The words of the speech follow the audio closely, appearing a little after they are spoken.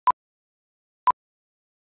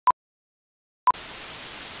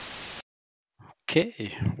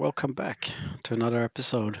Okay, welcome back to another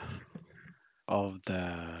episode of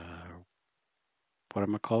the what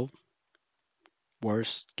am I called?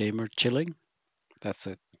 Worst gamer chilling. That's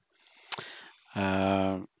it.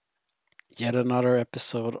 Uh, Yet another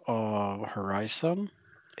episode of Horizon.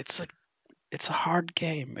 It's a it's a hard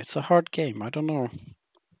game. It's a hard game. I don't know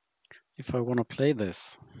if I want to play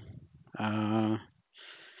this. Uh,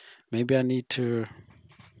 Maybe I need to.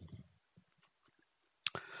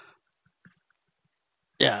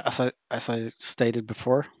 Yeah, as I stated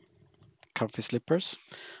before, comfy slippers.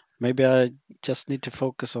 Maybe I just need to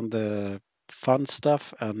focus on the fun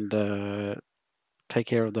stuff and take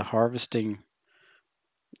care of the harvesting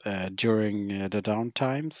during the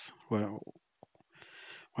downtimes when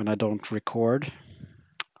I don't record.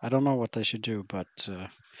 I don't know what I should do, but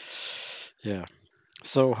yeah.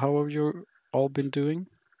 So how have you all been doing,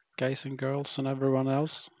 guys and girls and everyone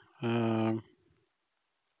else? Um,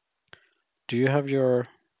 do you have your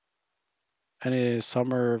any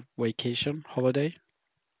summer vacation holiday?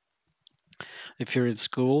 If you're in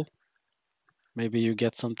school, maybe you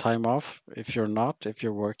get some time off. If you're not, if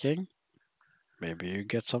you're working, maybe you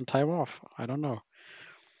get some time off. I don't know.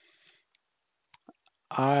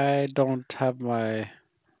 I don't have my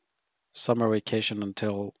summer vacation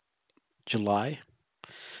until July,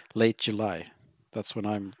 late July. That's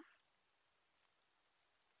when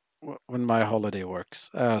my holiday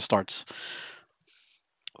works starts.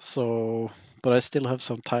 So, but I still have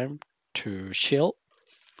some time to chill,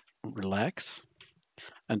 relax,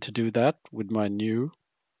 and to do that with my new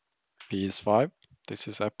PS5. This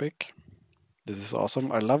is epic. This is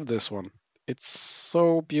awesome. I love this one. It's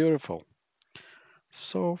so beautiful.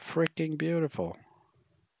 So freaking beautiful.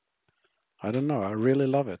 I don't know. I really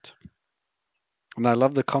love it. And I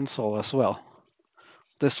love the console as well.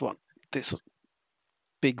 This one. This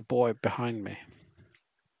big boy behind me.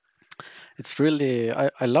 It's really,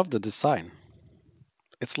 I love the design.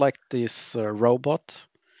 It's like this robot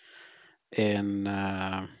in,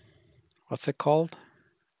 what's it called?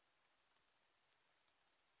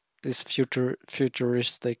 This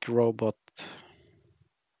futuristic robot,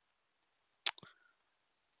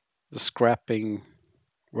 the scrapping,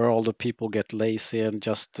 where all the people get lazy and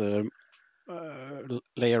just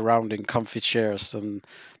lay around in comfy chairs and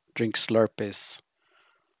drink Slurpees.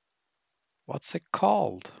 What's it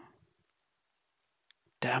called?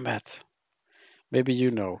 Damn it. Maybe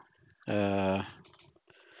you know. Uh,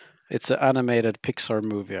 it's an animated Pixar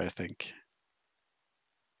movie, I think.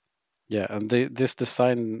 Yeah, and this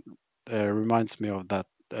design reminds me of that.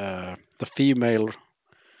 The female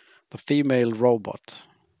robot.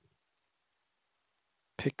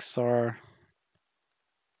 Pixar.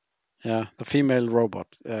 Yeah, the female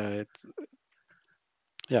robot.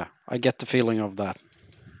 Yeah, I get the feeling of that.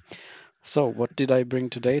 So, what did I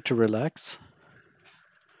bring today to relax?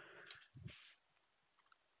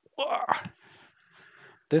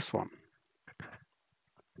 This one.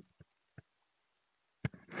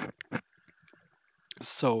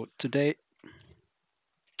 So, today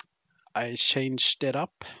I changed it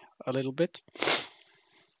up a little bit.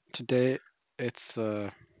 Today it's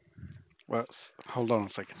well, hold on a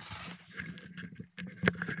second.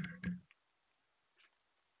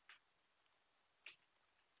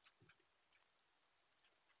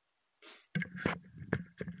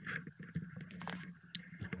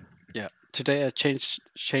 Yeah, today I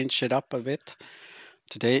changed it up a bit.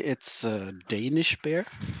 Today it's Danish beer.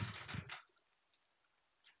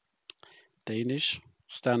 Danish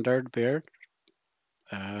standard beer.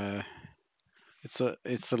 Uh, it's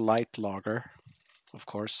a light lager, of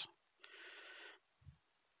course.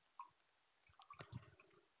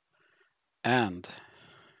 And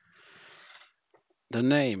the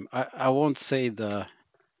name, I won't say the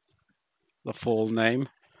full name,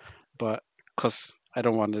 but because I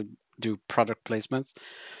don't want to do product placements,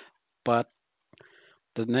 but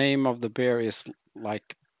the name of the beer is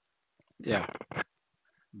like, yeah,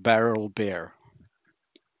 barrel beer,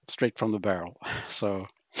 straight from the barrel. So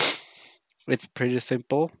it's pretty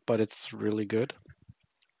simple, but it's really good.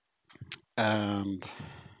 And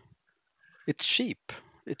it's cheap.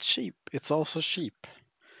 It's cheap. It's also cheap.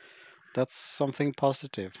 That's something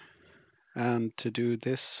positive. And to do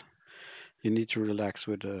this, you need to relax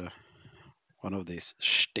with one of these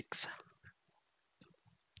sticks.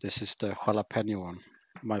 This is the jalapeno one,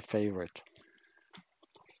 my favorite.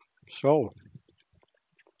 So,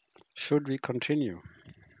 should we continue?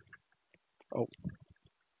 Oh,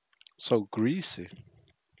 so greasy.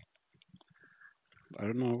 I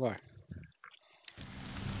don't know why.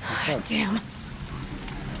 Okay. Damn.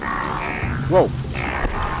 Whoa!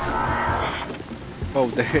 Oh,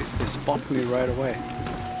 they spot me right away.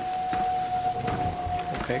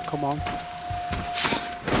 Okay, come on.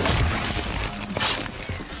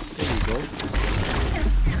 There you go.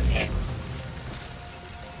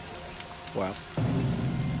 Well.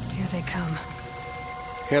 Here they come.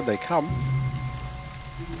 Here they come.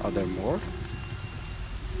 Are there more?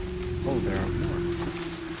 Oh, there are more.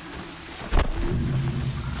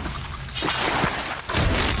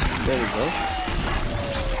 There we go.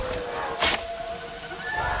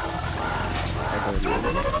 I don't know.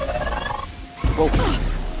 Whoa!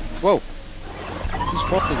 Whoa! Who's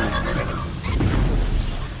spotting me?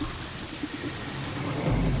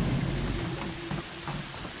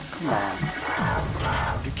 Come on.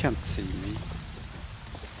 You can't see me.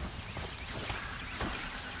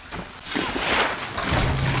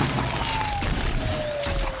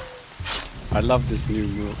 I love this new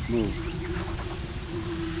move.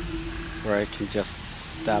 Where I can just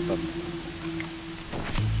stab them.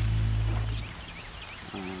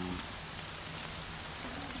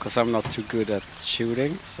 Because I'm not too good at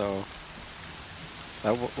shooting, so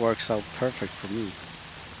that works out perfect for me.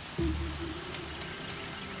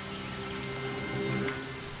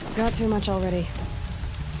 Got too much already.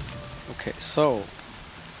 Okay, so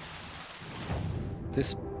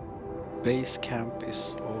this base camp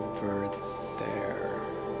is over there.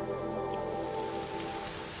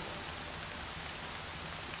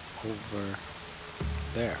 Over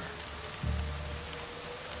there.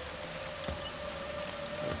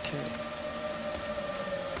 Okay.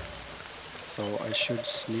 So I should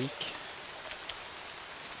sneak.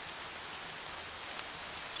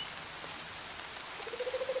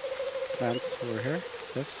 Plants over here.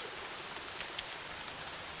 Yes.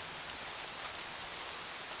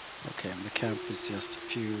 Okay, and the camp is just a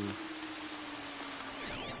few.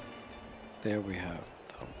 There we have.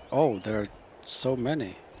 Oh, there are so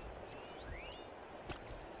many.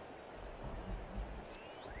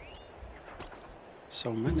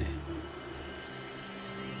 So many.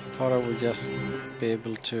 Thought I would just be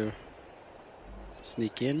able to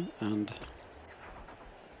sneak in and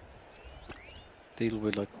deal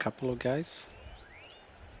with a couple of guys.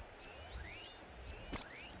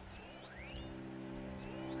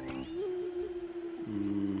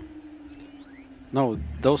 No,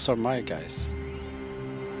 those are my guys.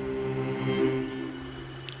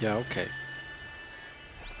 Yeah, okay.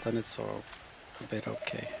 Then it's all a bit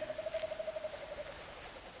okay.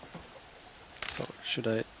 So, should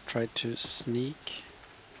I try to sneak?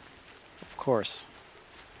 Of course.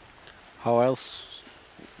 How else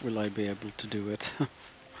will I be able to do it?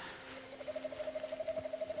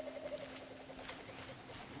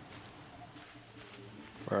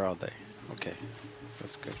 Where are they? Okay,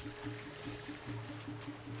 that's good.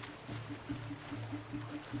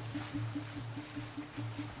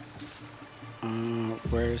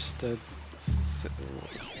 Where's the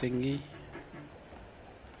thingy?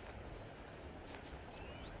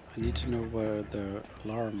 I need to know where the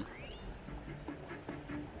alarm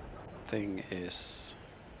thing is.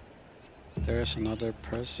 There's another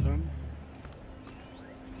person.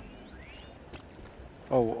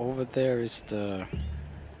 Oh, over there is the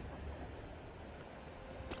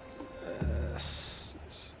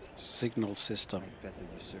signal system. I bet the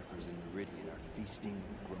usurpers in Meridian are feasting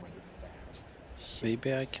and growing fat. Shit.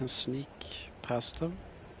 Maybe I can sneak past them.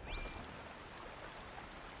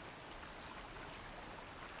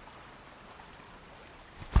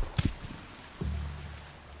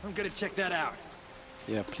 I'm gonna check that out.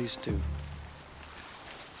 Yeah, please do.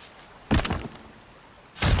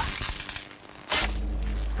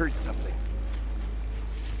 Heard something.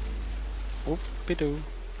 Oop-de-doo.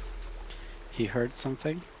 He heard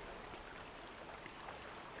something.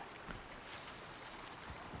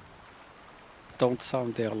 Don't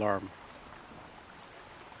sound the alarm.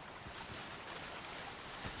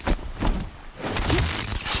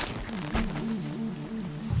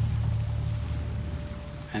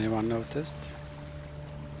 Anyone noticed?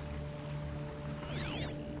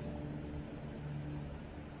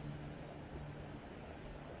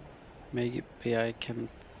 Maybe I can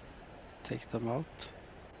take them out.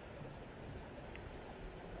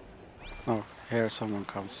 Oh, here someone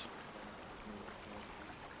comes.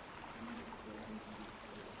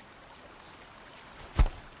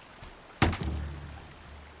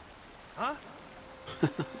 Huh?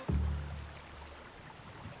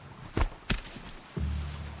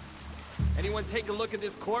 Anyone take a look at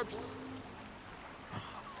this corpse?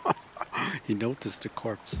 He noticed the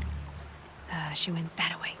corpse. She went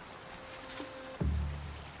that way.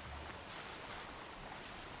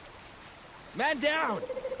 Man down!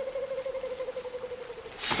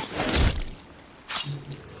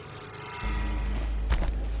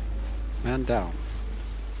 Man down.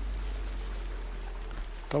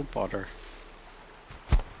 Don't bother.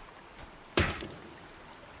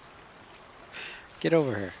 Get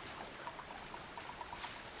over here.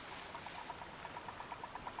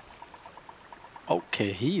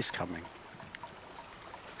 Okay, he's coming.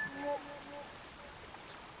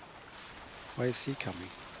 Why is he coming?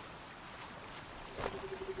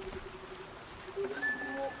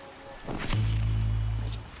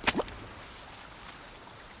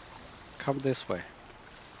 Come this way.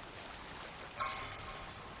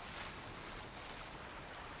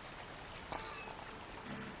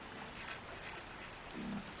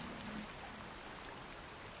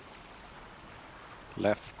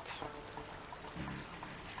 Left.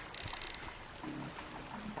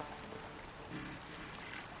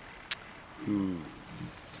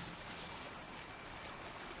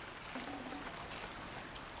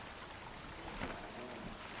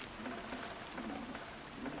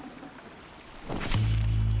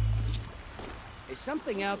 Is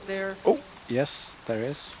something out there? Oh, yes, there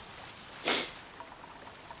is.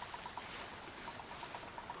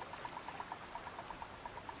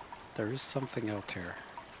 There is something out here.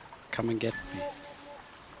 Come and get me.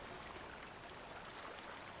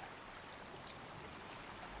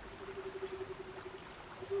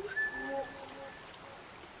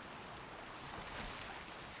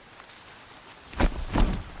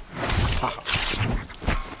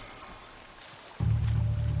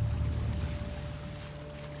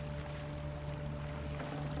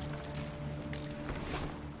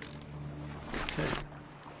 Okay.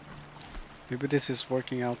 Maybe this is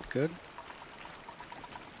working out good.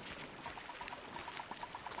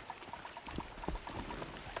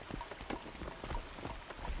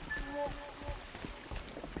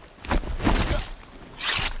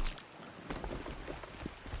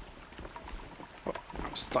 Oh,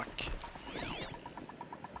 I'm stuck.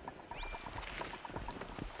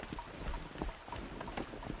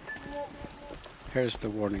 Here's the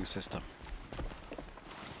warning system.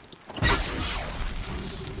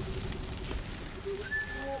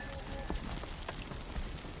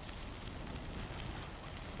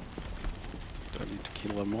 Do I need to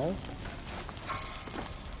kill them all?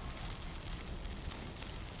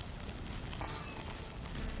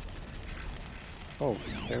 Oh,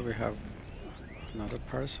 there we have another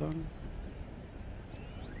person.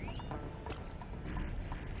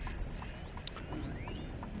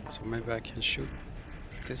 So maybe I can shoot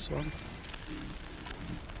this one.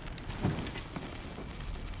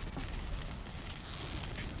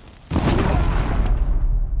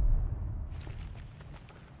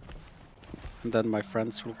 And then my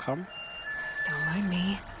friends will come. Don't mind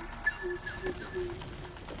me.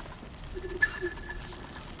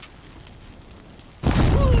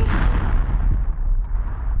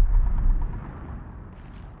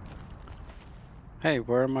 Hey,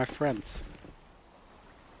 where are my friends?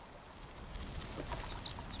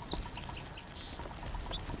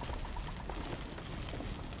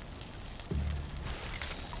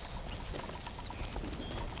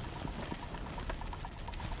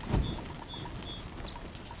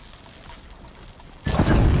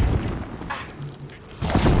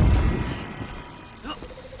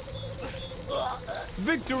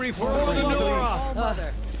 Victory for Lenora!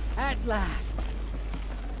 Mother, at last.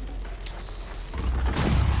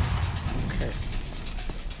 Okay.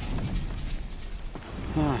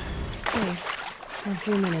 Safe. For a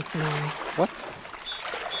few minutes anyway. What?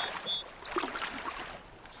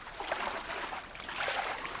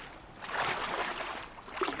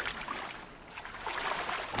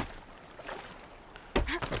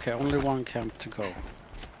 Okay, only one camp to go.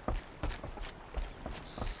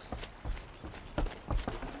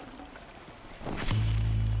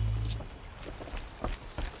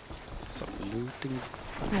 Some looting.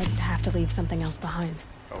 I'd have to leave something else behind.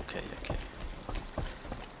 Okay, okay.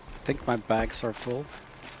 I think my bags are full,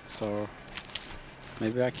 so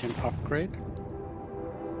maybe I can upgrade.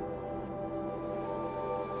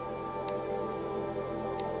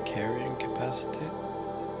 Carrying capacity.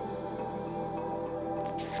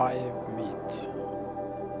 5 meat.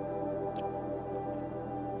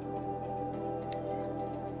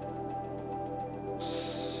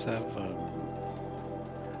 Seven.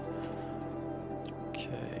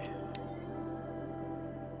 Okay.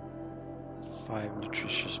 5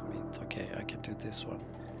 nutritious meat. Okay, I can do this one.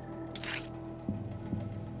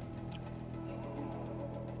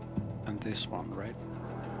 And this one, right?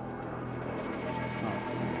 No,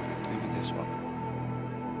 maybe this one.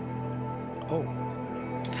 Oh.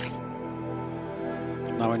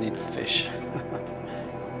 Now I need fish.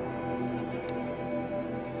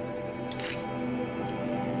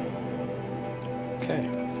 Okay.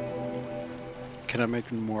 Can I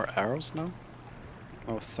make more arrows now?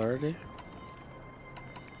 No, 30?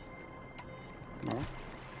 No.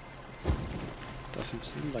 Doesn't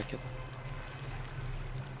seem like it.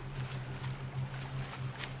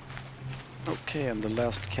 Okay, and the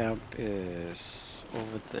last camp is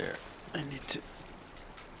over there. I need to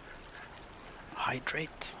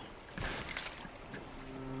hydrate.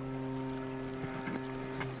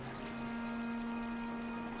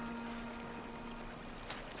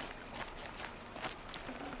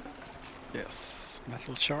 Yes,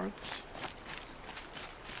 metal shards.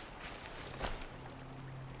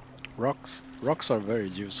 Rocks. Rocks are very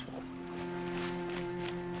useful.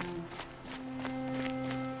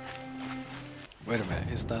 Wait a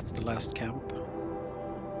minute, is that the last camp?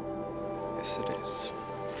 Yes, it is.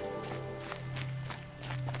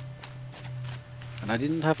 And I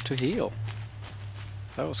didn't have to heal.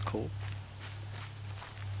 That was cool.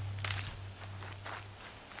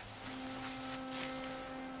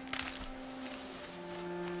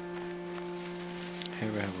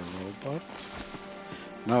 Here we have a robot.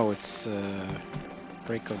 No, it's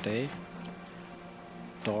break of day.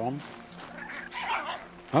 Dawn.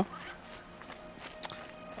 Huh?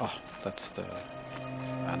 Oh, that's the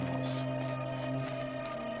animals.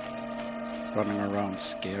 Running around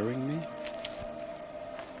scaring me.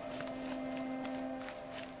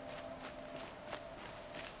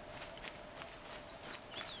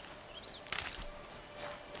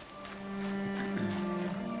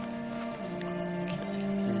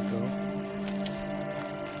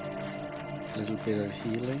 Bit of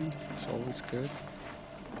healing is always good.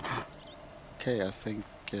 Okay, I think.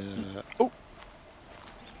 Oh,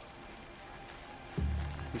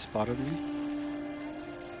 he spotted me.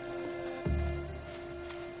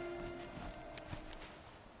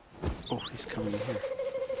 Oh, he's coming here.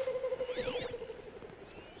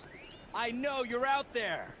 I know you're out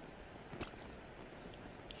there.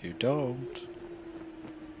 You don't.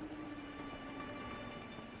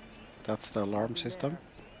 That's the alarm system.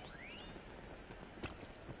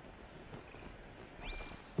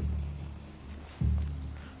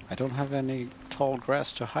 I don't have any tall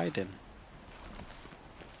grass to hide in.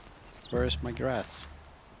 Where is my grass?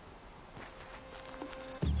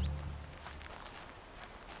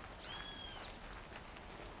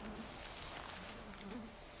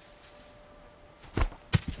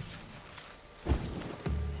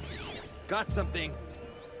 Got something.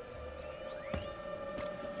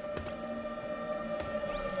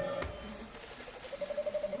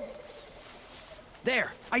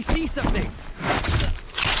 There, I see something.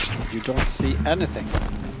 You don't see anything.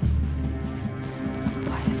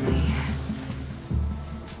 Quietly.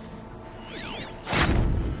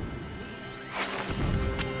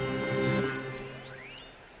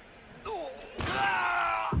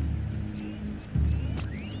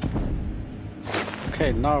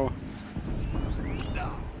 Okay, now.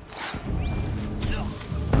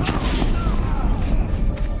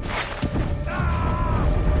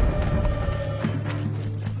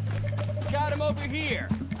 Got him over here.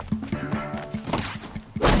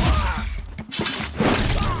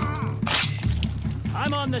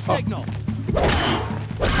 I'm on the signal.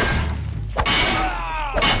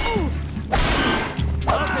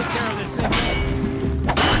 I'll take care of this signal.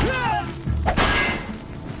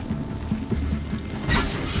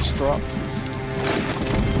 Dropped.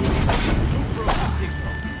 Who broke the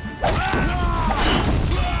signal?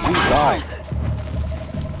 You died.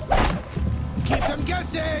 Keep them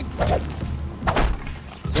guessing.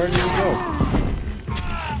 Where did you go?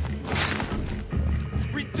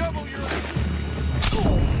 Redouble your.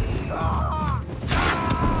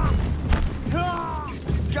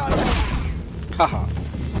 Got him. Haha.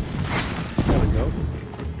 There we go.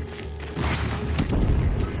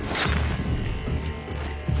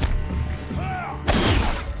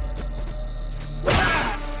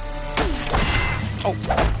 Oh,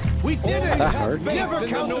 We did it. that hurt. Never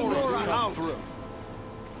count the Nora out.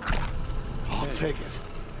 I'll take it.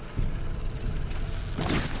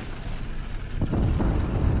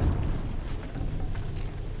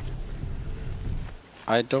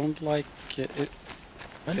 I don't like it.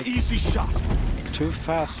 An It's easy shot. too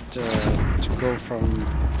fast to go from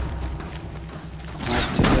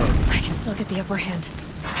night to day. I can still get the upper hand.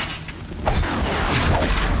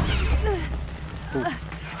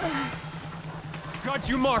 Got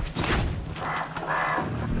you marked.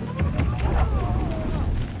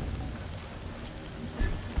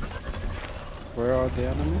 Where are the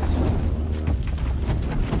enemies?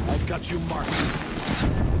 I've got you marked.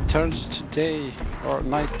 It turns to day or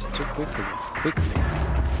night too quickly.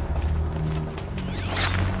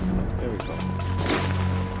 There we go.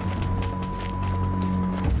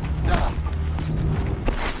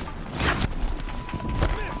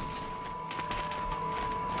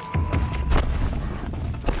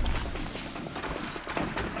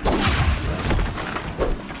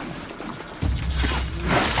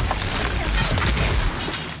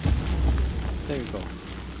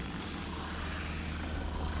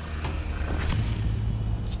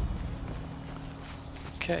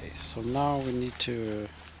 Okay, so now we need to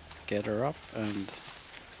get her up and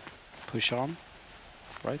push on,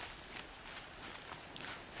 right?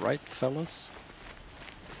 Right, fellas?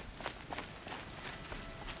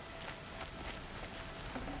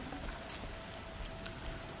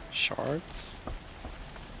 Shards.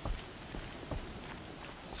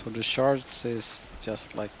 So the shards is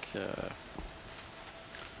just like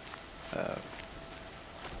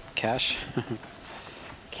cash,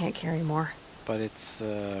 Can't carry more. but it's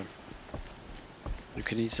you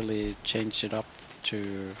can easily change it up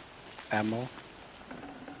to ammo,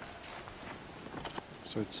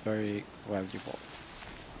 so it's very valuable.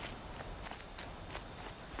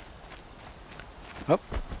 Up,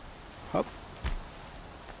 up.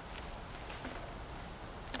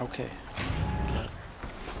 Okay.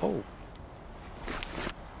 Oh.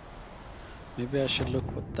 Maybe I should look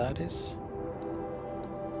what that is.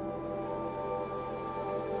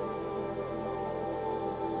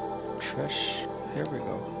 Trash. Here we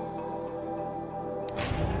go.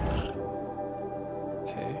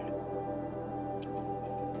 Okay.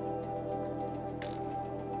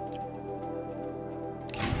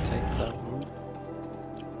 Can take that one.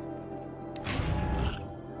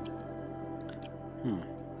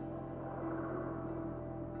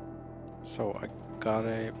 So I got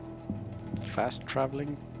a fast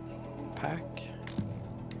traveling pack.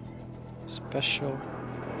 Special.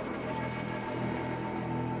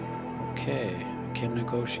 Okay, can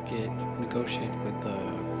negotiate with the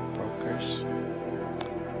brokers.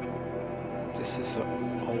 This is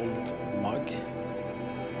an old mug.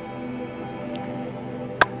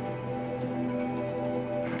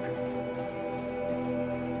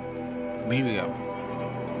 Miriam.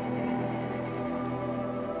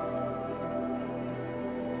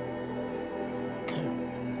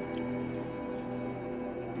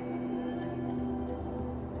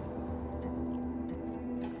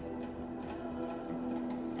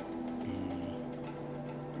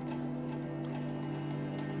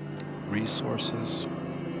 Resources.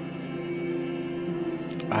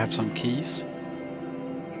 I have some keys.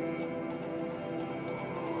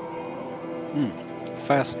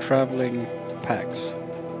 Fast traveling packs.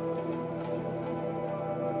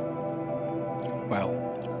 Well,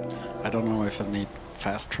 I don't know if I need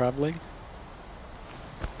fast traveling.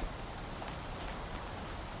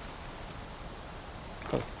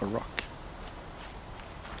 Oh, a rock.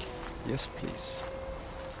 Yes, please.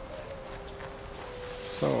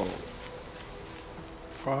 So,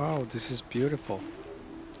 wow, this is beautiful.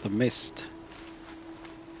 The mist.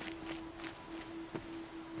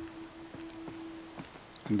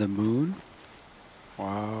 And the moon.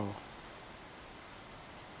 Wow.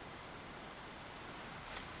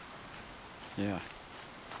 Yeah.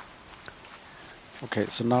 Okay,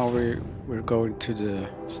 so now we're going to the...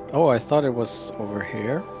 Oh, I thought it was over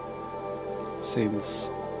here.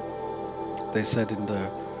 Since they said in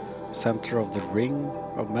the center of the ring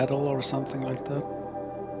of metal or something like that.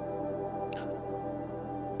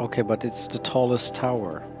 Okay, but it's the tallest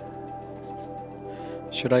tower.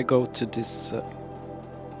 Should I go to this?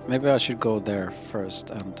 Maybe I should go there first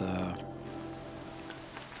and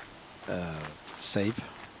save.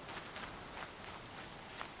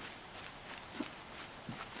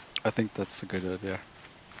 I think that's a good idea.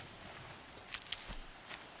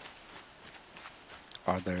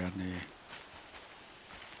 Are there any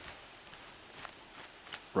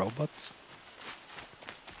robots?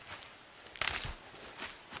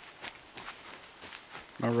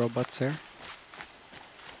 No robots here?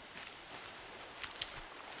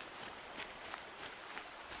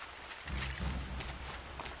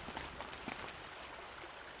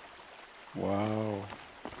 Wow.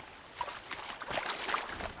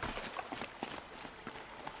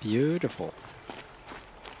 Beautiful.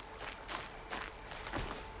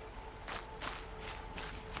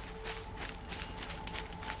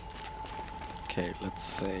 Okay, let's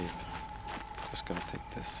save. Just gonna take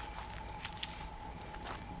this.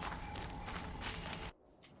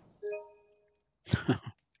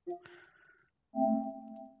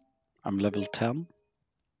 I'm level 10.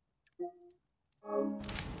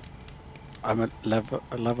 I'm at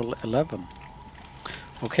level 11.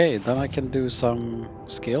 Okay, then I can do some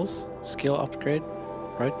skill upgrade,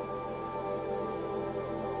 right?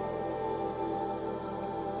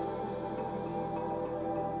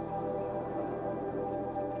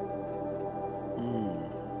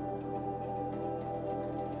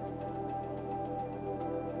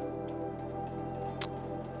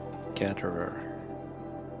 Gatherer.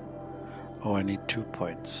 Oh, I need 2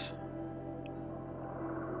 points.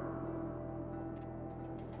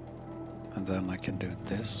 And then I can do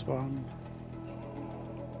this one.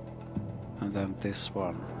 and then this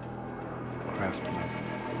one. Craft map.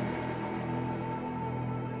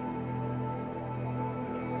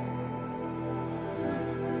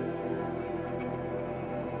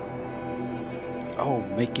 Oh,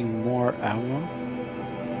 making more ammo?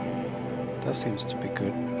 That seems to be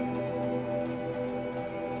good.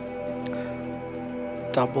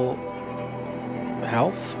 Double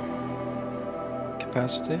health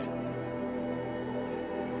capacity.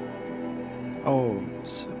 Oh,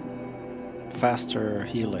 faster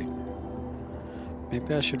healing.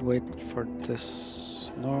 Maybe I should wait for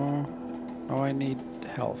this. No, I need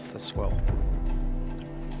health as well.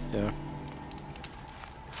 Yeah.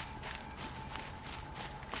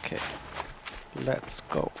 Okay, let's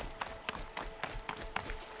go.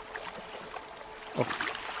 Oh.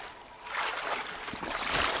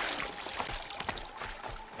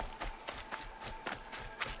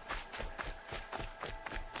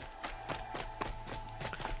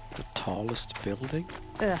 The tallest building?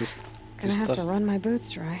 Ugh. This Gonna have to does- run my boots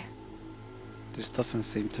dry. This doesn't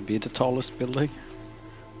seem to be the tallest building.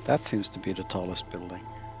 That seems to be the tallest building.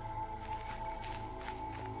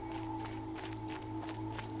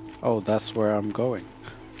 Oh, that's where I'm going.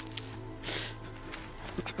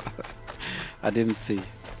 I didn't see.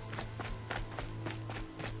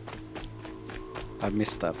 I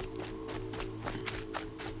missed that.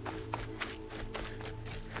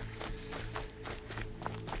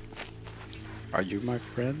 Are you my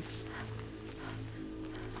friends?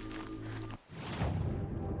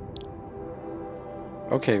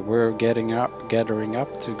 Okay, we're gathering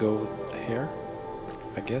up to go here,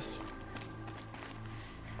 I guess.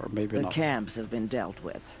 Or maybe The not. camps have been dealt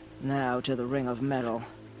with. Now to the Ring of Metal.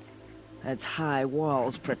 Its high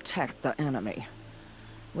walls protect the enemy.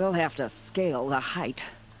 We'll have to scale the height.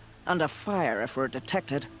 Under fire if we're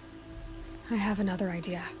detected. I have another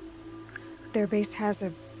idea. Their base has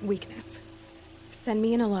a weakness. Send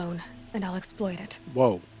me in alone, and I'll exploit it.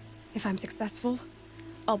 Whoa. If I'm successful,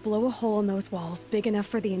 I'll blow a hole in those walls big enough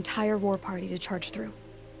for the entire war party to charge through.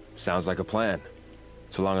 Sounds like a plan.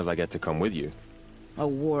 So long as I get to come with you. A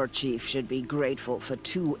war chief should be grateful for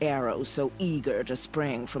 2 arrows so eager to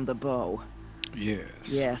spring from the bow. Yes.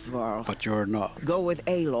 Yes, Varl. But you're not. Go with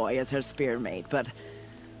Aloy as her spearmate, but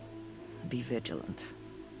be vigilant.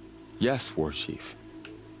 Yes, War Chief.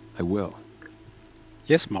 I will.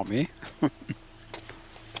 Yes, mommy.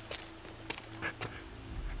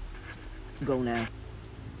 Go now.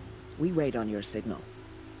 We wait on your signal.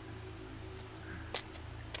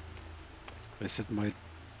 Is it my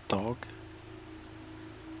dog?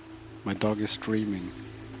 My dog is dreaming.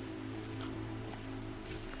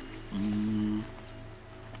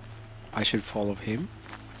 I should follow him.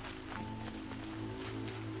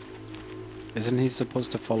 Isn't he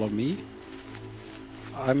supposed to follow me?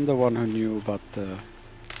 I'm the one who knew about the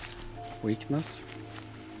weakness.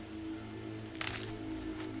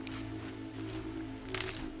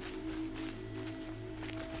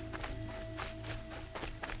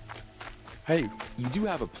 Hey, You do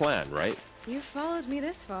have a plan, right? You followed me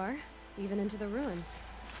this far, even into the ruins.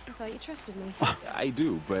 I thought you trusted me. I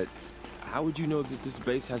do, but how would you know that this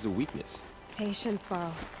base has a weakness? Patience,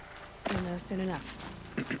 Varl. You'll know soon enough.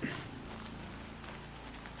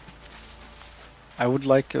 I would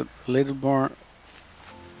like a little more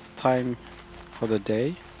time for the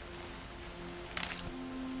day.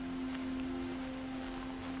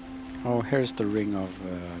 Oh, here's the ring of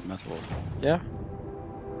metal. Yeah,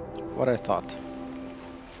 what I thought.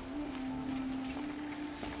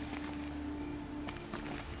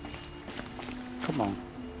 Come on.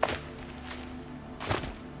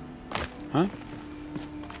 Huh? Up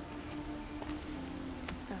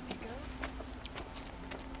you go.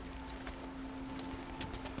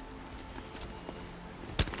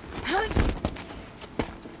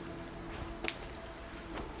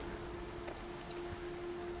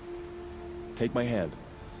 Take my hand.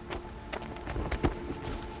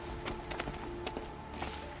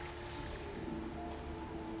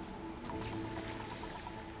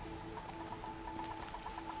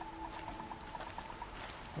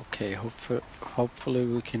 Okay, hopefully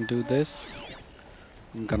we can do this.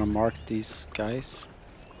 I'm gonna mark these guys.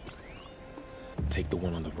 Take the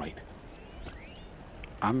one on the right.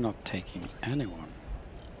 I'm not taking anyone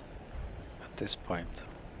at this point.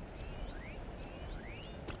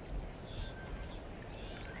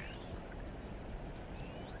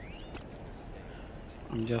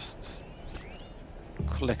 I'm just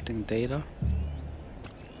collecting data.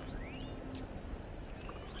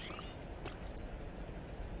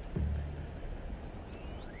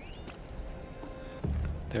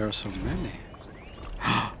 There are so many.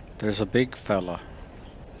 There's a big fella.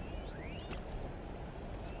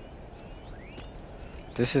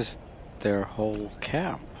 This is their whole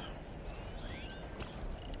camp.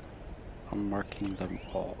 I'm marking them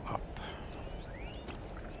all up.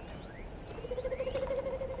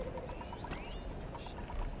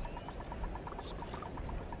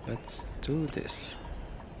 Let's do this.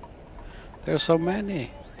 There are so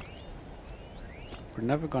many. We're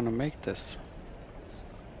never gonna make this.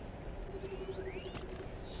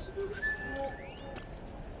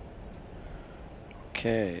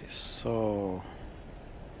 Okay, so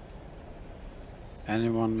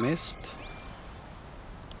anyone missed?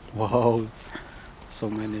 Whoa, so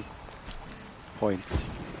many points.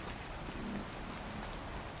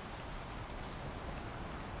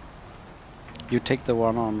 You take the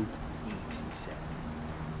one on.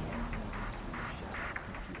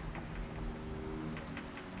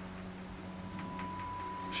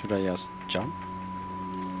 Should I just jump?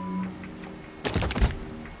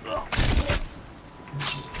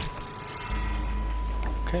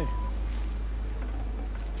 Okay.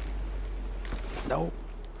 No,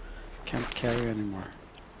 can't carry anymore.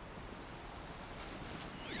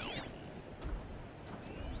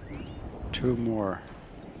 Two more.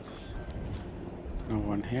 No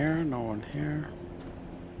one here, no one here.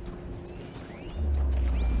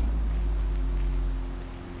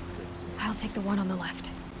 I'll take the one on the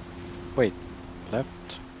left. Wait,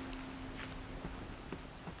 left?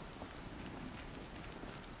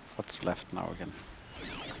 What's left now again?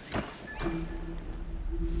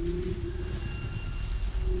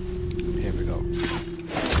 Here we go.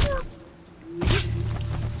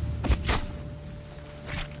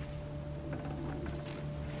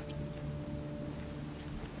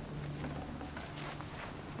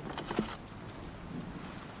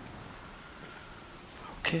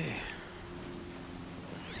 Okay.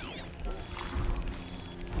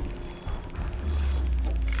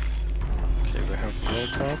 Okay, we have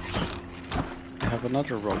robots. We have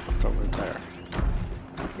another robot over there.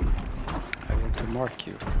 I want to mark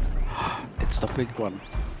you. It's the big one.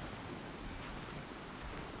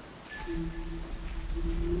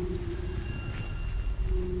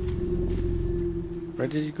 Where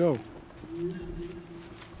did you go?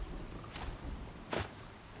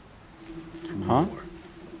 Huh?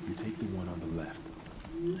 You take the one on the left.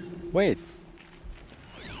 Wait.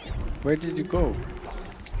 Where did you go?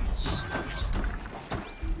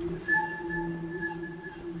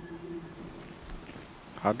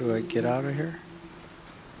 How do I get out of here?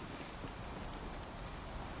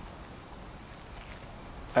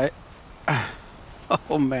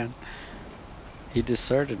 Oh man. He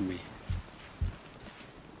deserted me.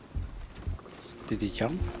 Did he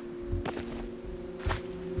jump?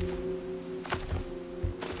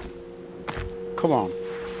 Come on.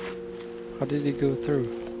 How did he go through?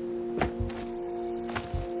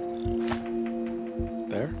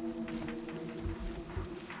 There?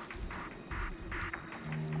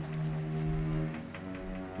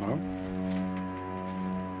 No?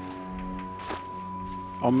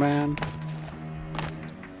 Oh man.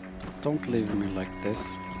 Don't leave me like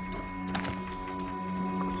this.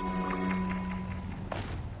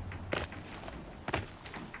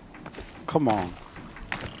 Come on.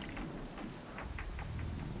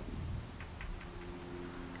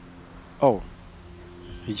 Oh,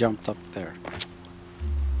 he jumped up there.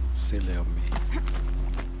 Silly of me.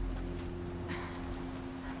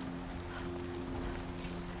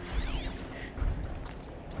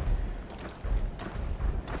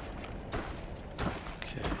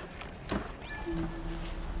 Okay.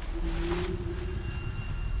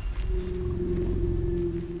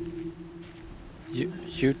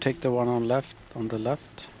 You take the one on the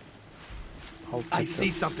left. I'll take I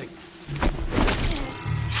see something.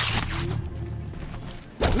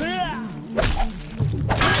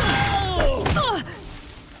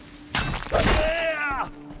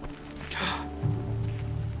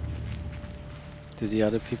 Did the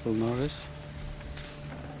other people notice?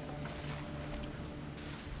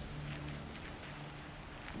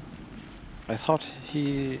 I thought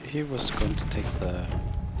he was going to take the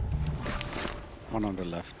one on the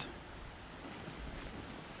left.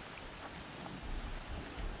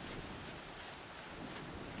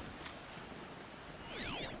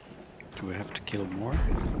 Do we have to kill more?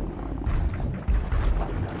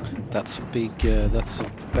 That's a big, that's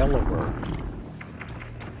a bellower.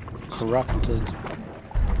 Corrupted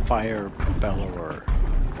fire bellower.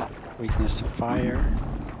 Weakness to fire.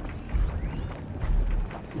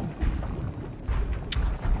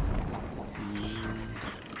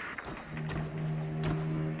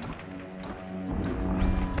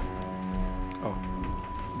 Oh.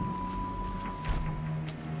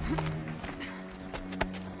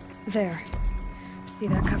 There. See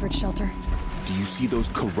that covered shelter? Do you see those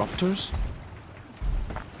corruptors?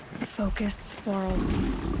 Focus, Varl.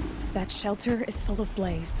 That shelter is full of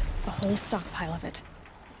blaze. A whole stockpile of it.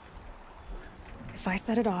 If I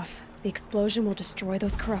set it off, the explosion will destroy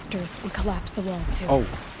those corruptors and collapse the wall too. Oh,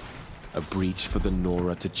 A breach for the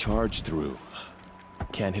Nora to charge through.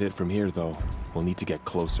 Can't hit it from here, though. We'll need to get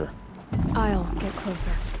closer. I'll get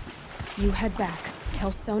closer. You head back,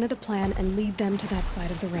 tell Sona the plan, and lead them to that side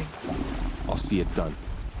of the ring. I'll see it done.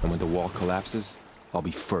 And when the wall collapses, I'll be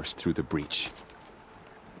first through the breach.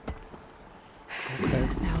 okay.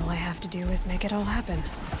 Now all I have to do is make it all happen.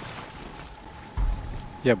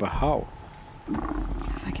 Yeah, but how?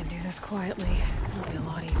 If I can do this quietly, it'll be a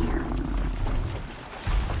lot easier.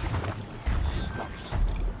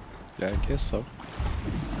 Yeah, I guess so.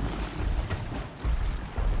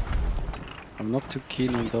 I'm not too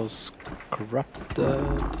keen on those corrupted.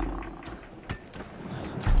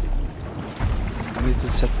 I need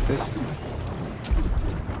to set this.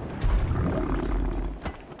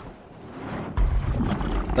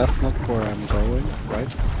 That's not where I'm going,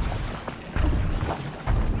 right?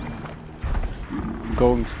 I'm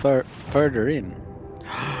going further in.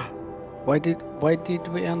 Why did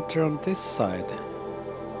we enter on this side?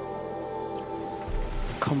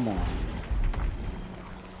 Come on.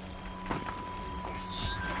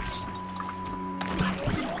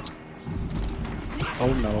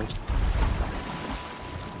 Oh no.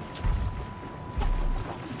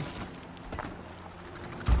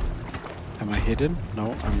 Am I hidden?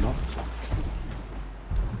 No, I'm not.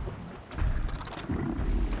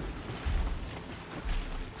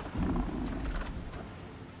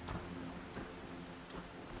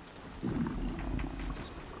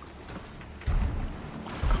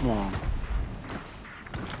 Come on.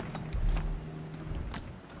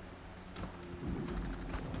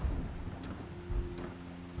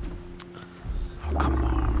 Oh, come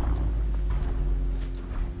on.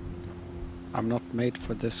 I'm not made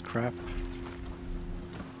for this crap.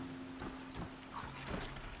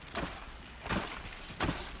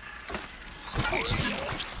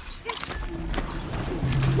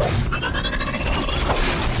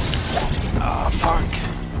 Ah, fuck.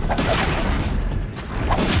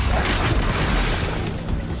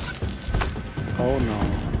 Oh no.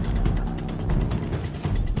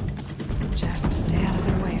 Just stay out of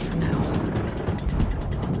their way for now.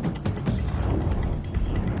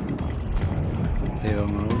 They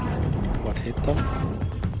don't know what hit them.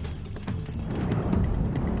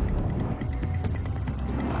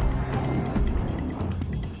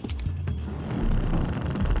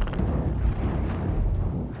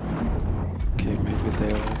 Okay, maybe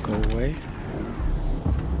they'll go away.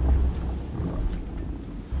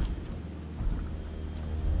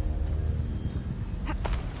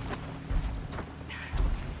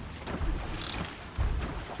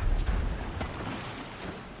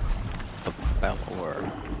 The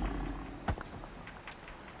Bellower.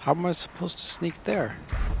 How am I supposed to sneak there?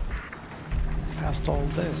 Past all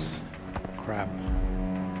this crap.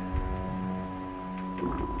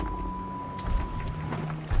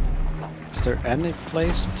 Is there any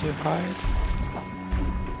place to hide?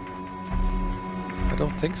 I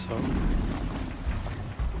don't think so.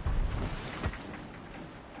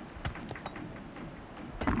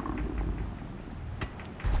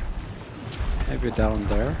 Maybe down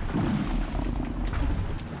there.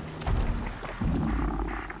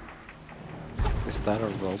 Is that a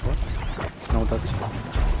robot? No, that's a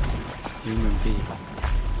human being.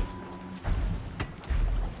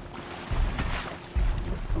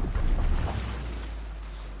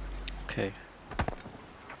 Okay.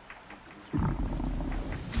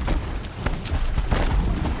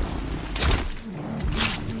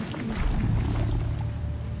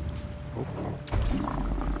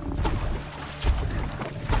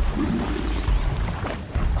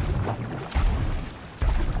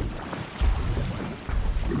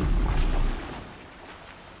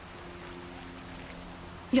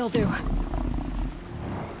 You'll do.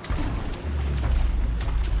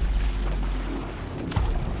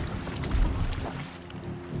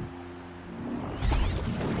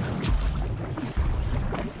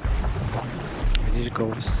 I need to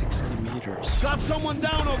go 60 meters. Got someone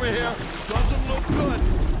down over here. Doesn't look good.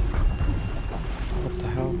 What the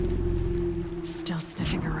hell? Still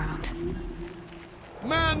sniffing around.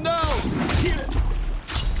 Man, no!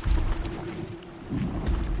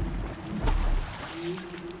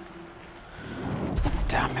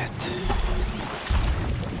 Damn it.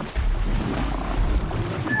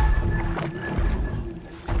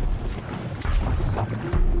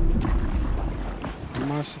 How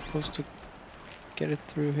am I supposed to get it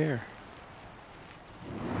through here?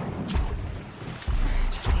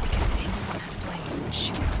 Just need to get an angle on it. would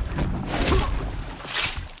shoot it.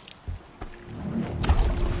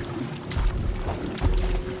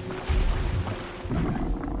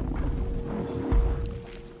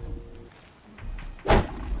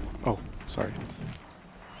 Oh, sorry.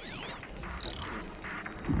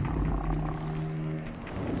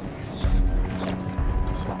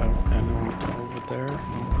 So anyone over there?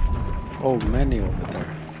 Oh, many over there.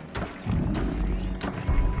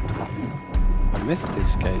 I missed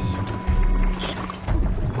these guys.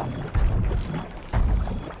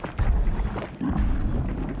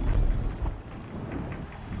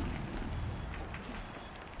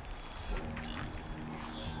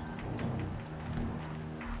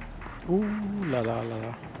 Ooh la la la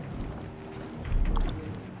la.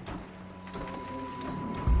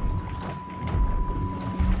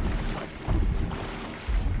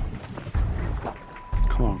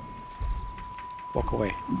 Come on. Walk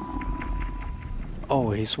away.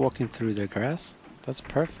 Oh, he's walking through the grass? That's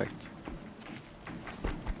perfect.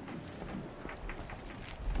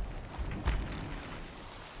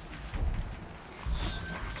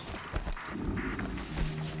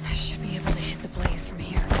 I should be able to hit the blaze from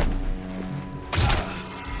here.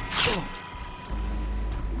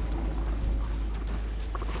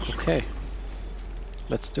 Okay.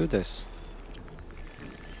 Let's do this.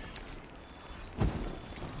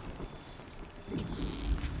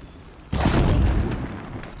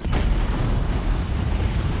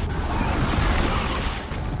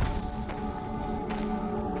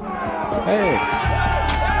 Hey!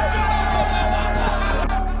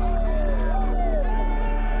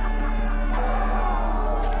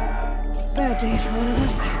 Bad day for one of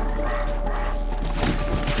us.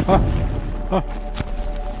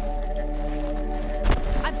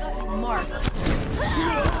 I've got it marked.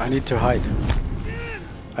 I need to hide.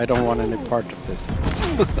 I don't want any part of this.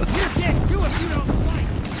 You're dead too if you don't fight!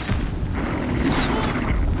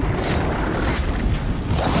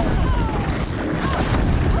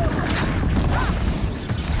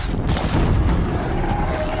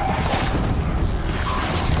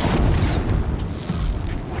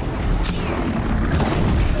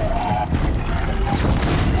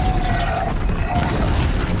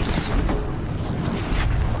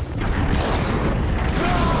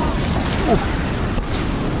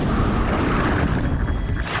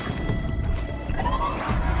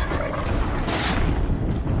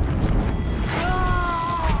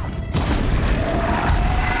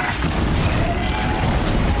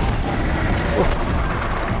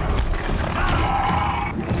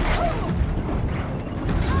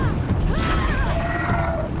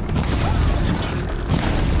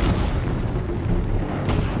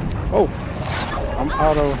 Oh! I'm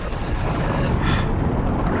out of...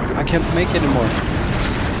 I can't make anymore.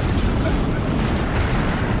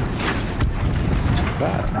 It's too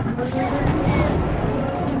bad.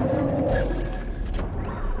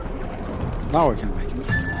 Now I can make it.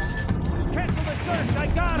 Cancel the search! I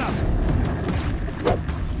got him!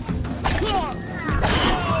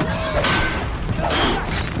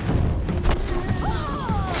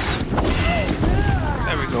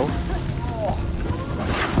 There we go.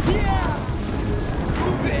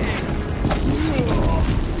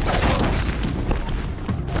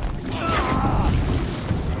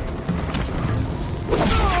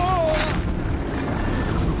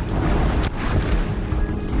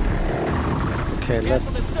 Okay,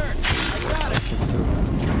 let's take it through.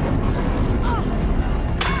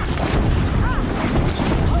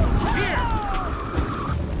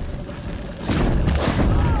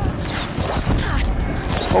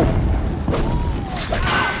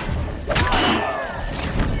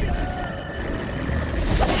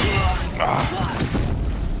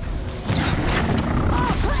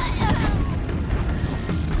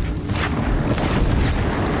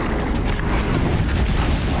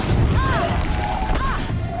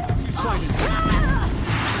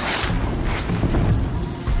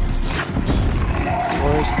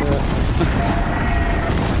 Where's the...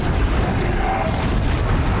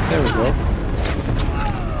 There we go.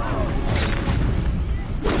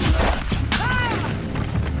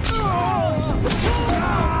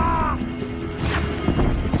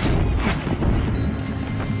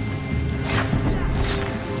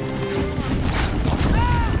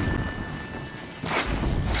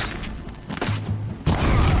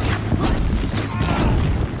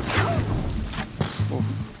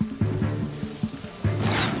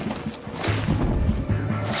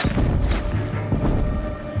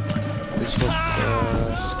 This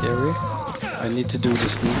was scary. I need to do the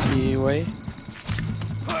sneaky way.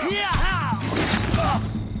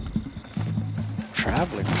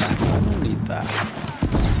 Traveling packs, I don't need that.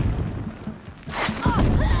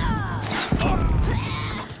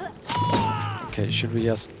 Okay, should we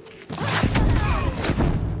just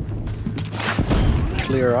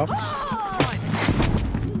clear up?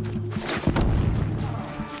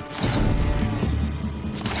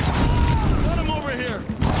 Let him over here!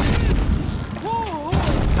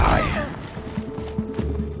 Die!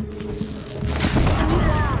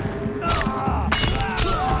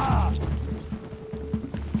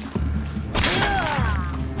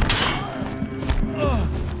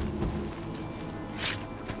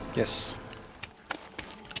 Yes.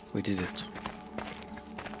 We did it.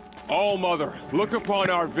 All Mother, look upon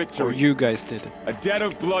our Or victory. you guys did it. A debt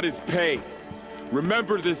of blood is paid.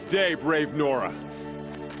 Remember this day, brave Nora.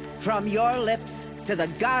 From your lips to the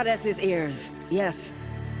goddess's ears. Yes,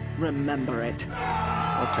 remember it.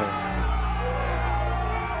 Okay.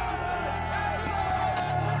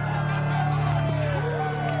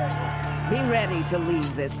 Be ready to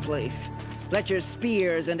leave this place. Let your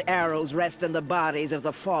spears and arrows rest in the bodies of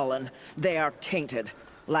the fallen. They are tainted,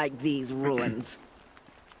 like these ruins.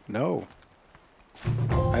 No.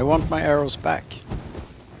 I want my arrows back.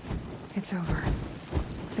 It's over.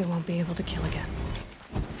 They won't be able to kill again.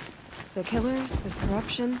 The killers, this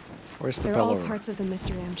corruption, Where's the they're all fellow? parts of the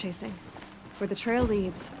mystery I'm chasing. Where the trail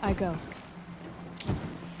leads, I go.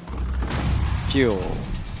 Fuel.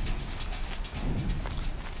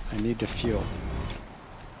 I need the fuel.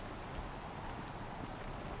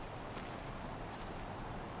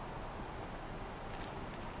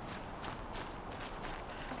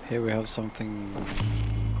 Here we have something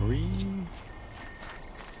green.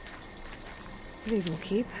 These will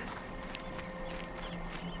keep.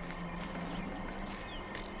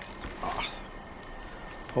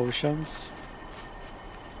 Potions.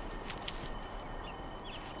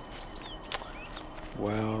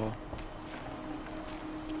 Well.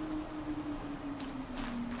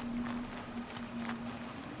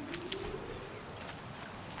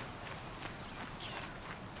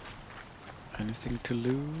 Anything to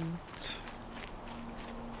loot?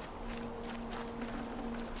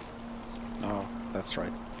 Oh, that's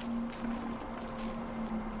right.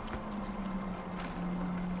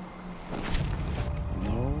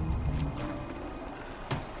 No.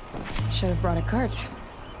 Should have brought a cart.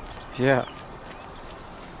 Yeah.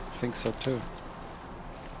 I think so too.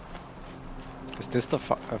 Is this the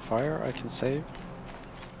a fire I can save?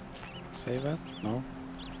 Save it? No.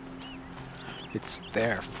 It's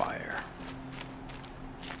their fire.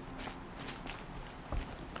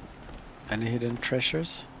 Any hidden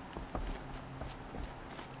treasures?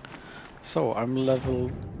 So I'm level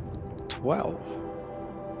 12.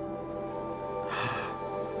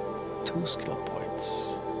 2 skill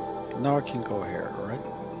points. Now I can go here, right?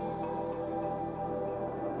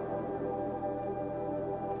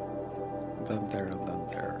 Then there, and then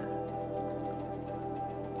there.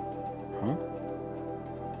 Huh?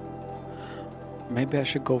 Maybe I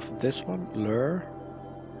should go for this one, lure.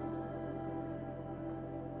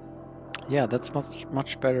 Yeah, that's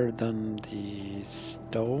much better than the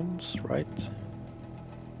stones, right?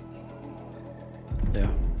 Yeah,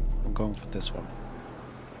 I'm going for this one.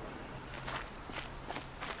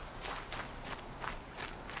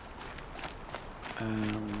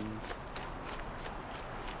 And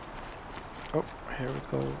oh, here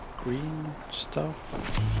we go, green stuff.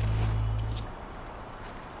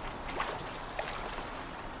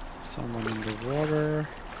 Someone in the water.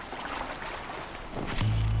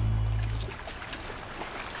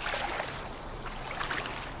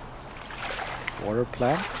 Water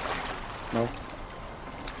plant? No.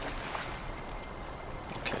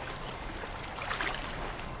 Okay.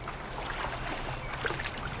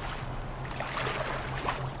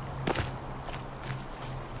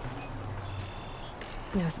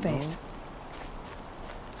 No space. No.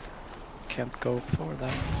 Can't go for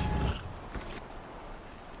that.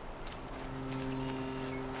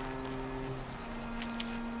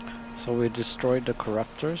 So we destroyed the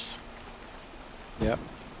corruptors. Yep.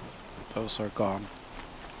 Those are gone.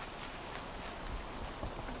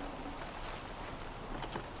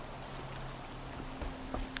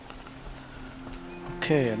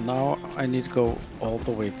 Okay, and now I need to go all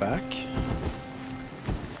the way back.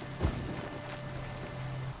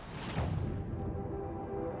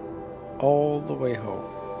 All the way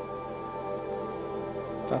home.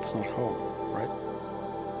 That's not home, right?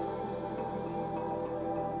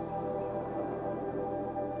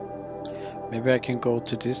 Maybe I can go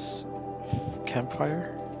to this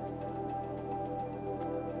campfire.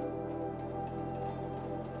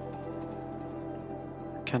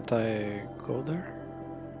 Can't I go there?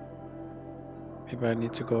 Maybe I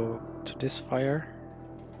need to go to this fire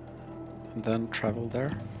and then travel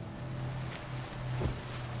there.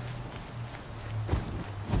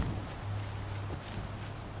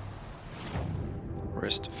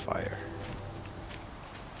 Where's the fire?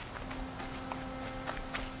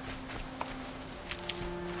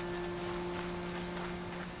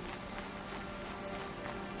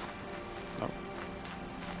 No.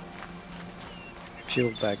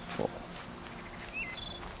 Fuel bag full.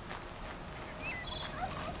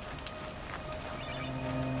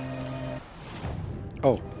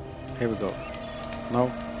 Oh, here we go.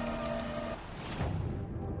 No.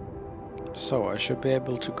 So I should be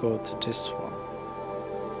able to go to this one.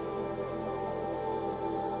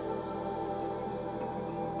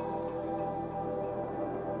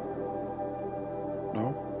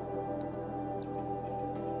 No?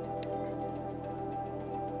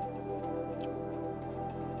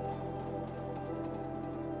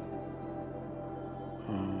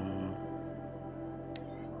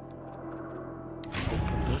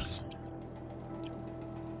 Open this.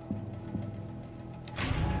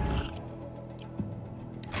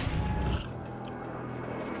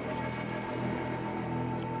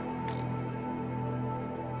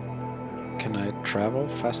 Can I travel?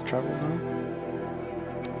 Fast travel now?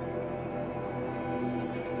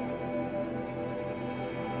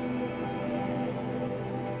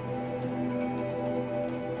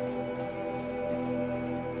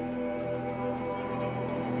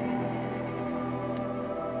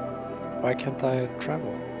 Why can't I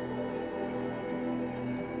travel?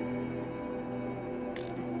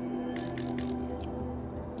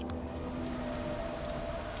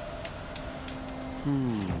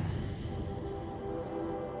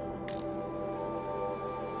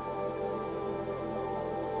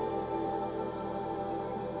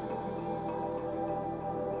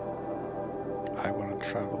 I want to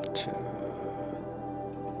travel to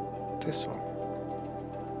this one.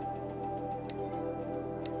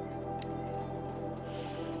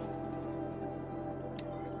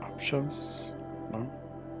 Options? No.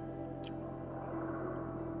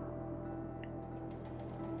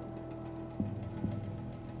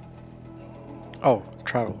 Oh,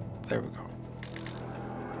 travel. There we go.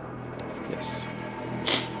 Yes.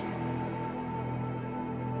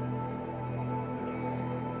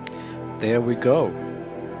 There we go.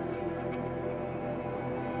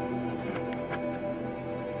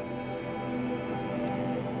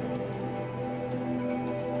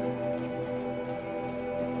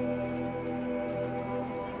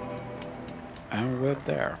 And we're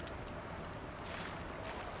there.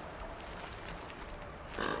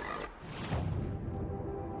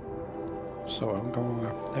 So I'm going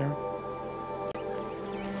up there.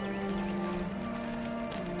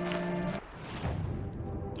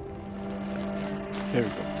 Here we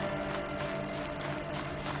go.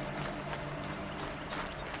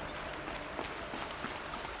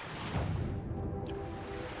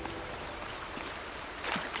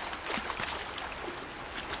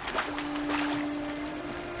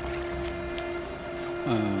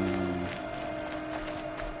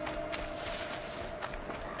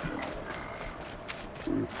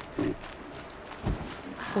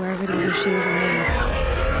 Wherever these machines are named, I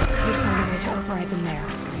could find a way to override them there.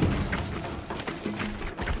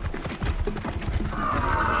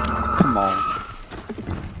 Come on.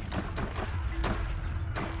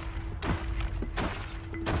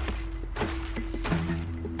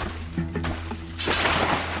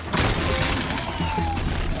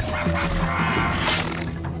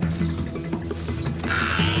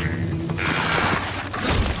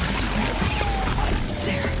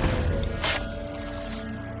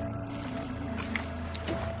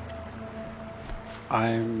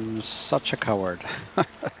 I'm such a coward. But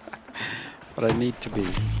I need to be.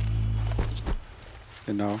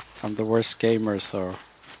 You know, I'm the worst gamer, so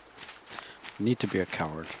I need to be a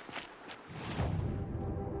coward.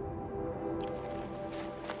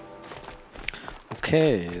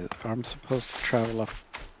 Okay, I'm supposed to travel up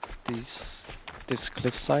this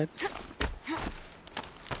cliffside.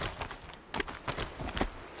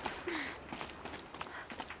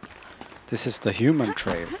 This is the human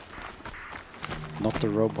trail, not the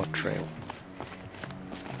robot trail.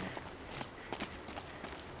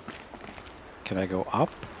 Can I go up?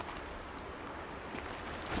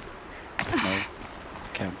 No,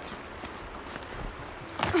 can't.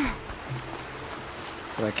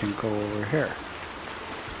 But I can go over here.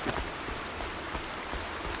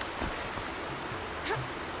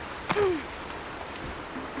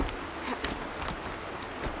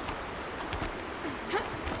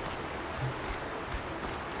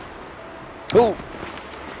 Oh!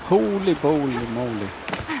 Holy moly.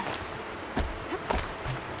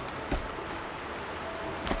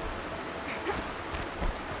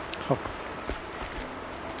 Hop.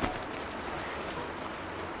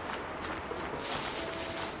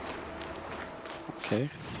 Okay. Okay.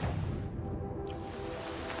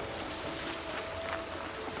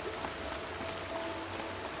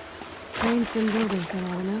 Train's been building for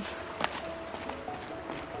long enough.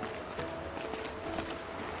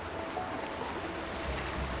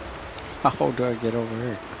 How do I get over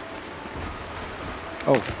here?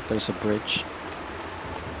 Oh, there's a bridge.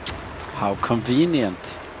 How convenient.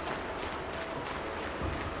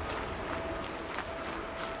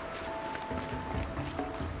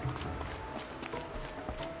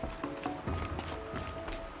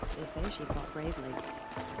 They say she fought bravely.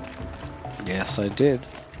 Yes, I did.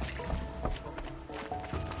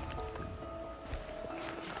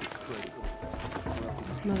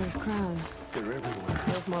 Mother's Crown. They're everywhere.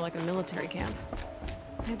 Feels more like a military camp.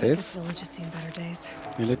 I bet This? this village has seen better days.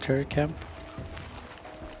 Military camp.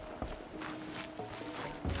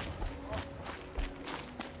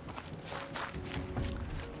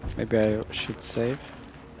 Maybe I should save.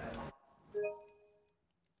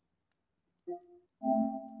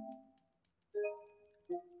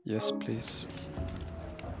 Yes, please.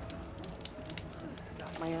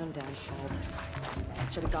 My own damn fault.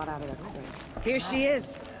 Should have got out of there quick. Here she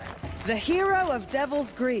is, the hero of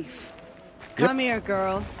Devil's Grief. Come here,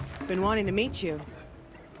 girl. Been wanting to meet you.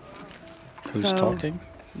 Who's talking?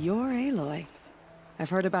 You're Aloy. I've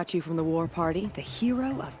heard about you from the war party, the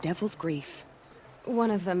hero of Devil's Grief.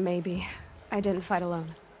 One of them, maybe. I didn't fight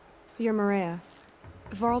alone. You're Maria.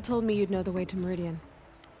 Varl told me you'd know the way to Meridian.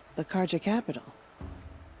 The Carja capital.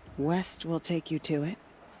 West will take you to it,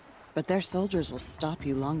 but their soldiers will stop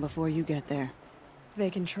you long before you get there. They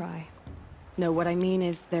can try. No, what I mean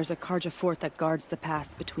is there's a Carja fort that guards the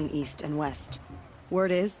pass between East and West.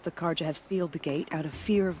 Word is, the Carja have sealed the gate out of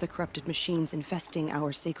fear of the corrupted machines infesting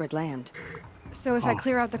our sacred land. So if I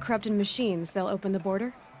clear out the corrupted machines, they'll open the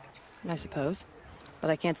border? I suppose. But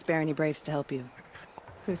I can't spare any braves to help you.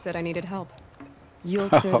 Who said I needed help? You'll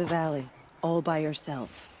clear the valley, all by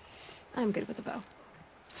yourself. I'm good with a bow.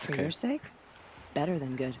 For Okay. your sake? Better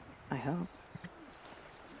than good, I hope.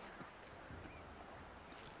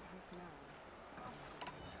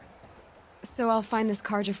 So I'll find this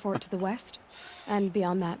Carja fort to the west? And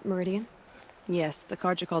beyond that, Meridian? Yes, the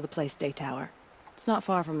Carja call the place Day Tower. It's not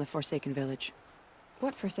far from the Forsaken Village.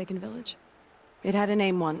 What Forsaken Village? It had a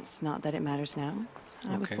name once, not that it matters now.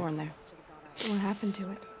 I was Okay. born there. What happened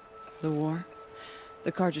to it? The war.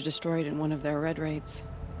 The Carja destroyed in one of their red raids.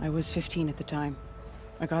 I was 15 at the time.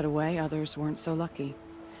 I got away, others weren't so lucky.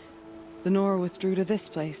 The Nora withdrew to this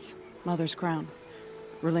place, Mother's Crown.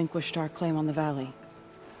 Relinquished our claim on the valley.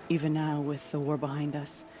 Even now, with the war behind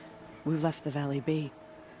us, we've left the valley be.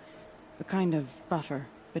 A kind of buffer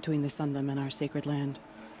between the Sundom and our sacred land.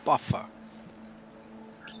 Buffer.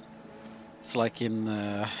 It's like in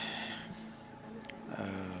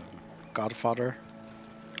Godfather.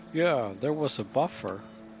 Yeah, there was a buffer.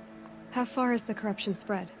 How far has the corruption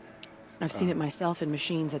spread? I've seen it myself in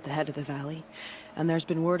machines at the head of the valley, and there's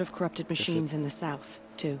been word of corrupted machines in the south,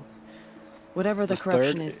 too. Whatever the The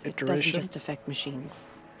corruption third is, it doesn't iteration? just affect machines.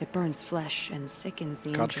 It burns flesh and sickens the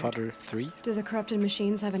injured. Godfather 3. Do the corrupted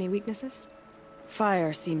machines have any weaknesses?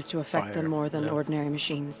 Fire seems to affect Fire, them more than yeah. ordinary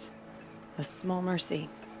machines. A small mercy.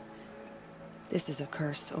 This is a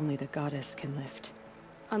curse only the goddess can lift.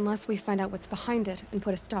 Unless we find out what's behind it and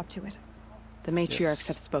put a stop to it. The matriarchs Yes.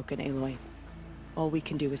 have spoken, Aloy. All we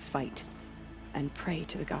can do is fight. And pray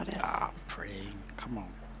to the goddess. Praying. Come on.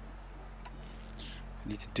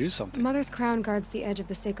 We need to do something. Mother's Crown guards the edge of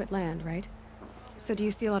the sacred land, right? So do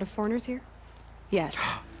you see a lot of foreigners here? Yes.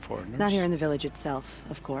 Foreigners. Not here in the village itself,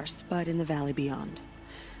 of course, but in the valley beyond.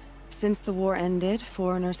 Since the war ended,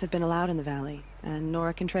 foreigners have been allowed in the valley, and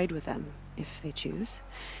Nora can trade with them, if they choose.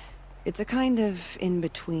 It's a kind of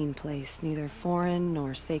in-between place, neither foreign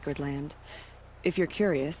nor sacred land. If you're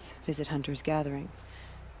curious, visit Hunter's Gathering.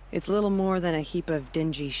 It's little more than a heap of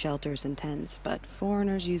dingy shelters and tents, but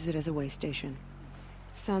foreigners use it as a way station.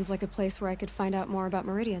 Sounds like a place where I could find out more about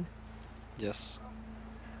Meridian. Yes.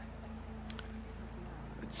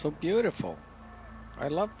 It's so beautiful. I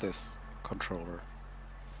love this controller.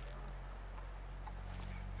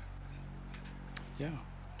 Yeah.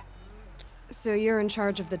 So you're in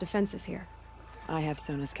charge of the defenses here. I have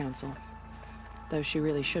Sona's counsel, though she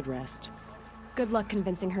really should rest. Good luck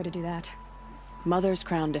convincing her to do that. Mother's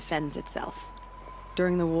Crown defends itself.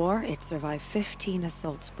 During the war, it survived 15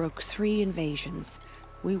 assaults, broke 3 invasions.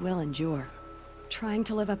 We will endure. Trying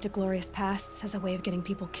to live up to glorious pasts has a way of getting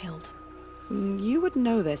people killed. You wouldn't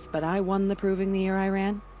know this, but I won the proving the year I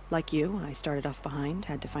ran. Like you, I started off behind,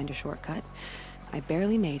 had to find a shortcut. I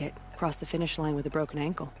barely made it, crossed the finish line with a broken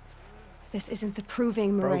ankle. This isn't the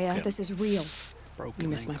proving, Maria. Broken. This is real. Broken You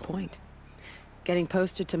missed my ankle. point. Getting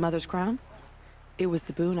posted to Mother's Crown? It was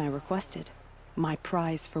the boon I requested. My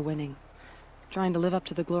prize for winning. Trying to live up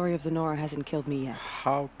to the glory of the Nora hasn't killed me yet.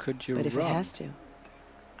 How could you But if run? it has to,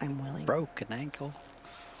 I'm willing. Broken ankle.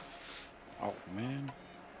 Oh man.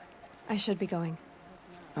 I should be going.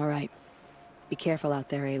 All right. Be careful out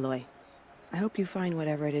there, Aloy. I hope you find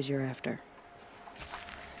whatever it is you're after.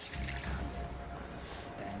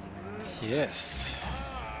 Yes.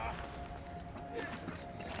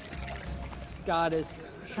 Goddess,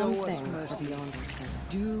 Some show us things are mercy. beyond our ken.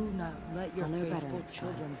 Do not let your I'll know better faithful next time.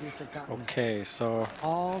 children be forgotten. Okay, so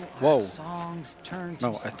All Whoa. our songs turn to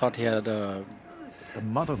no, I thought he had a The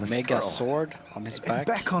motherless mega girl. sword on his And back,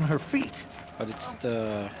 back on her feet. but it's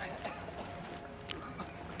the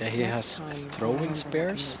yeah he Next has time, I'll throwing remember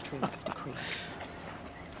spears. what Emil Tree decreed.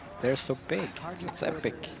 They're so big. It's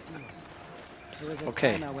epic. There was a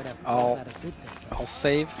Okay, time I would have I'll- thought that a good thing. I'll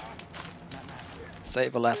save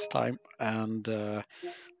a last time, and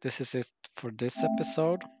this is it for this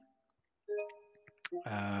episode.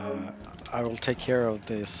 I will take care of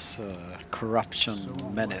this corruption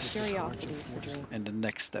menace Curiosities for Dream. in the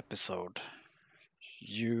next episode.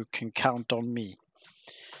 You can count on me.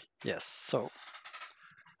 Yes, so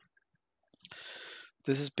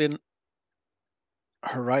this has been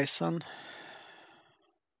Horizon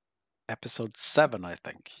episode 7, I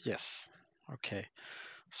think. Yes. Okay.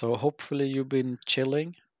 So hopefully you've been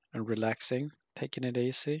chilling and relaxing, taking it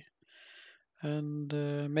easy, and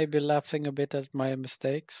maybe laughing a bit at my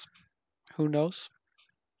mistakes. Who knows?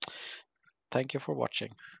 Thank you for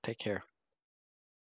watching. Take care.